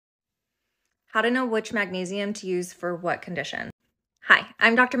How to know which magnesium to use for what condition. Hi,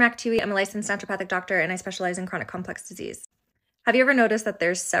 I'm Dr. McTuey. I'm a licensed naturopathic doctor and I specialize in chronic complex disease. Have you ever noticed that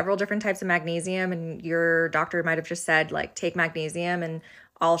there's several different types of magnesium and your doctor might have just said, like, take magnesium and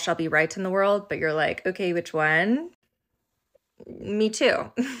all shall be right in the world, but you're like, okay, which one? Me too.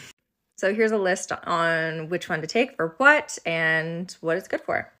 So here's a list on which one to take for what and what it's good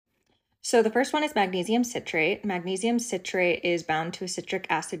for. So the first one is magnesium citrate. Magnesium citrate is bound to a citric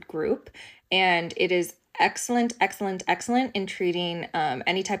acid group, and it is excellent in treating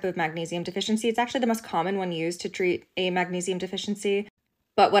any type of magnesium deficiency. It's actually the most common one used to treat a magnesium deficiency.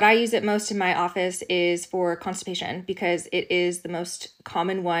 But what I use it most in my office is for constipation because it is the most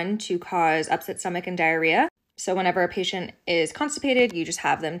common one to cause upset stomach and diarrhea. So whenever a patient is constipated, you just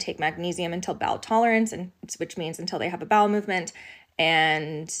have them take magnesium until bowel tolerance, and which means until they have a bowel movement,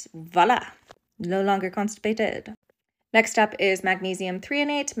 and voila, no longer constipated. Next up is magnesium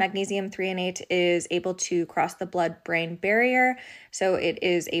threonate. Magnesium threonate is able to cross the blood-brain barrier, so it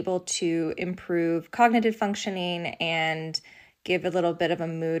is able to improve cognitive functioning and give a little bit of a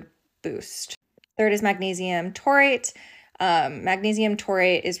mood boost. Third is magnesium taurate. Magnesium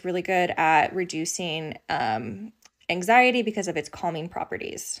taurate is really good at reducing anxiety because of its calming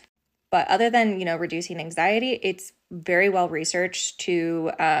properties. But other than, reducing anxiety, it's very well researched to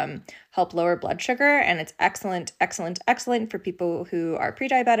help lower blood sugar, and it's excellent for people who are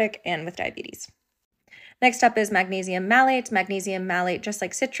pre-diabetic and with diabetes. Next up is magnesium malate. Magnesium malate, just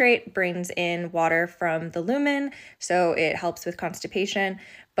like citrate, brings in water from the lumen, so it helps with constipation.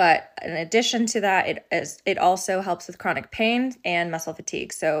 But in addition to that, it also helps with chronic pain and muscle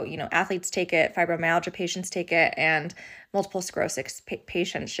fatigue. So, athletes take it, fibromyalgia patients take it, and multiple sclerosis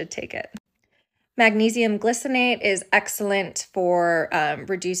patients should take it. Magnesium glycinate is excellent for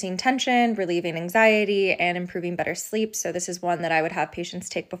reducing tension, relieving anxiety, and improving better sleep. So this is one that I would have patients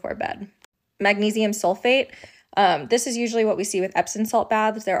take before bed. Magnesium sulfate. This is usually what we see with Epsom salt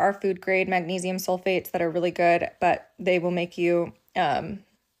baths. There are food grade magnesium sulfates that are really good, but they will make you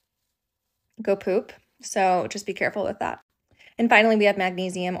go poop. So just be careful with that. And finally, we have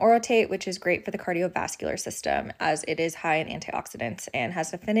magnesium orotate, which is great for the cardiovascular system as it is high in antioxidants and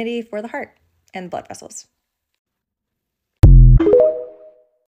has affinity for the heart and blood vessels.